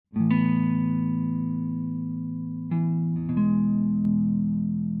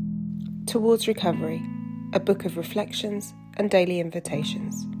Towards Recovery, a book of reflections and daily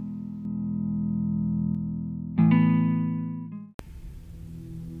invitations.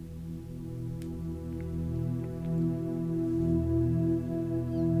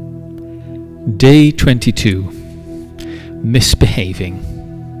 Day 22. Misbehaving.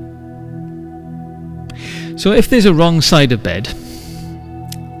 So if there's a wrong side of bed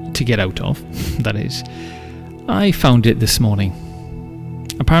to get out of, that is, I found it this morning.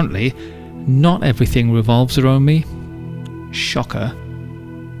 Apparently, not everything revolves around me. Shocker.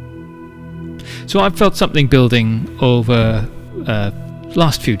 So I've felt something building over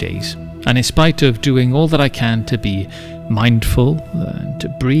last few days, and in spite of doing all that I can to be mindful,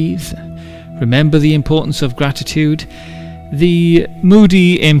 to breathe, remember the importance of gratitude, the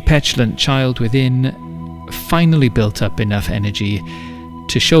moody, impetulant child within finally built up enough energy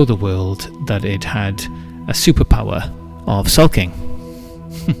to show the world that it had a superpower of sulking.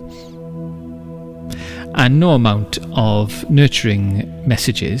 And no amount of nurturing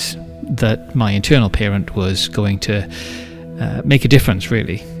messages that my internal parent was going to make a difference,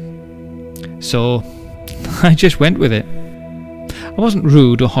 really. So I just went with it. I wasn't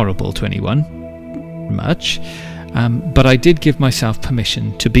rude or horrible to anyone, much, but I did give myself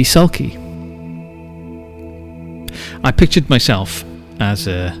permission to be sulky. I pictured myself as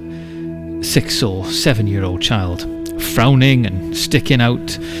a 6 or 7-year-old child, frowning and sticking out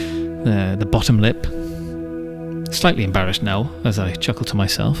the bottom lip. Slightly embarrassed now as I chuckle to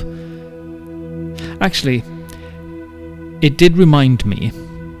myself. Actually, it did remind me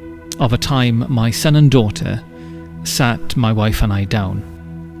of a time my son and daughter sat my wife and I down.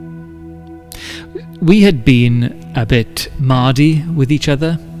 We had been a bit mardy with each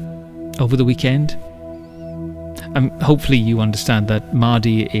other over the weekend. Hopefully you understand that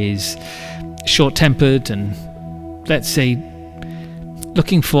mardy is short-tempered and, let's say,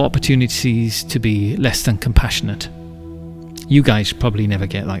 looking for opportunities to be less than compassionate. You guys probably never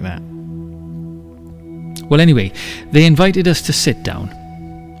get like that. Well, anyway, they invited us to sit down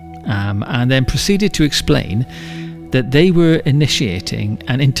and then proceeded to explain that they were initiating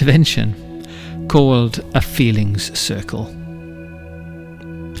an intervention called a feelings circle.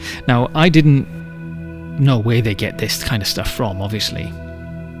 Now, I didn't know where they get this kind of stuff from, obviously,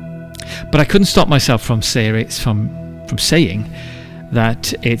 but I couldn't stop myself from saying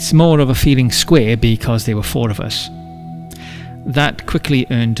that it's more of a feeling square because there were 4 of us. That quickly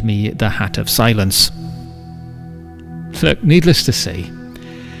earned me the hat of silence. Look, needless to say,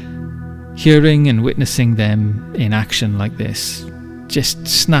 hearing and witnessing them in action like this just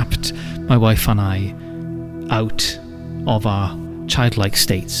snapped my wife and I out of our childlike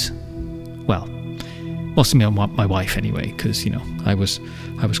states. Well, mostly my wife anyway, because I was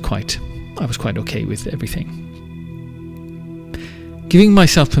quite okay with everything. Giving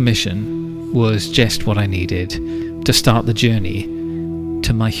myself permission was just what I needed to start the journey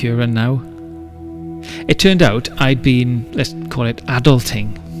to my here and now. It turned out I'd been, let's call it,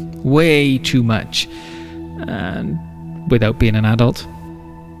 adulting way too much, and without being an adult.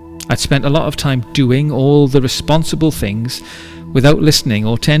 I'd spent a lot of time doing all the responsible things without listening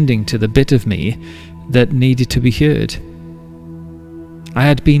or tending to the bit of me that needed to be heard. I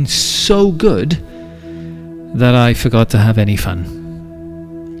had been so good that I forgot to have any fun.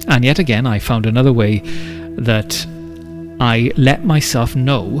 And yet again, I found another way that I let myself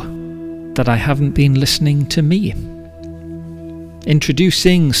know that I haven't been listening to me.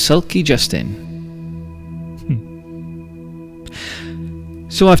 Introducing Sulky Justin.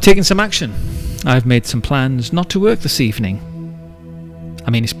 So I've taken some action. I've made some plans not to work this evening. I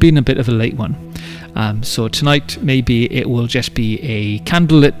mean, it's been a bit of a late one. So tonight, maybe it will just be a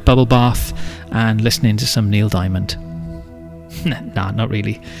candlelit bubble bath and listening to some Neil Diamond. Nah, not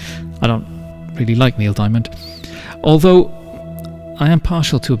really. I don't really like Neil Diamond. Although, I am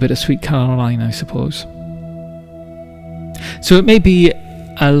partial to a bit of Sweet Caroline, I suppose. So it may be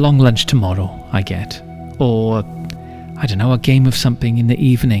a long lunch tomorrow, I get. Or, I don't know, a game of something in the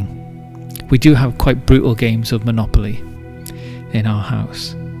evening. We do have quite brutal games of Monopoly in our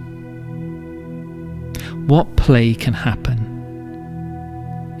house. What play can happen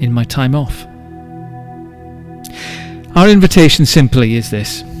in my time off? Our invitation simply is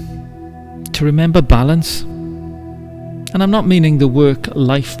this: to remember balance. And I'm not meaning the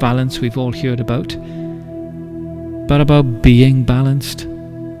work-life balance we've all heard about, but about being balanced,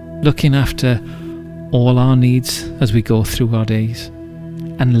 looking after all our needs as we go through our days,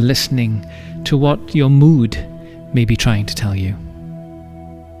 and listening to what your mood may be trying to tell you.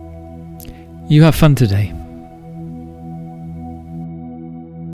 You have fun today.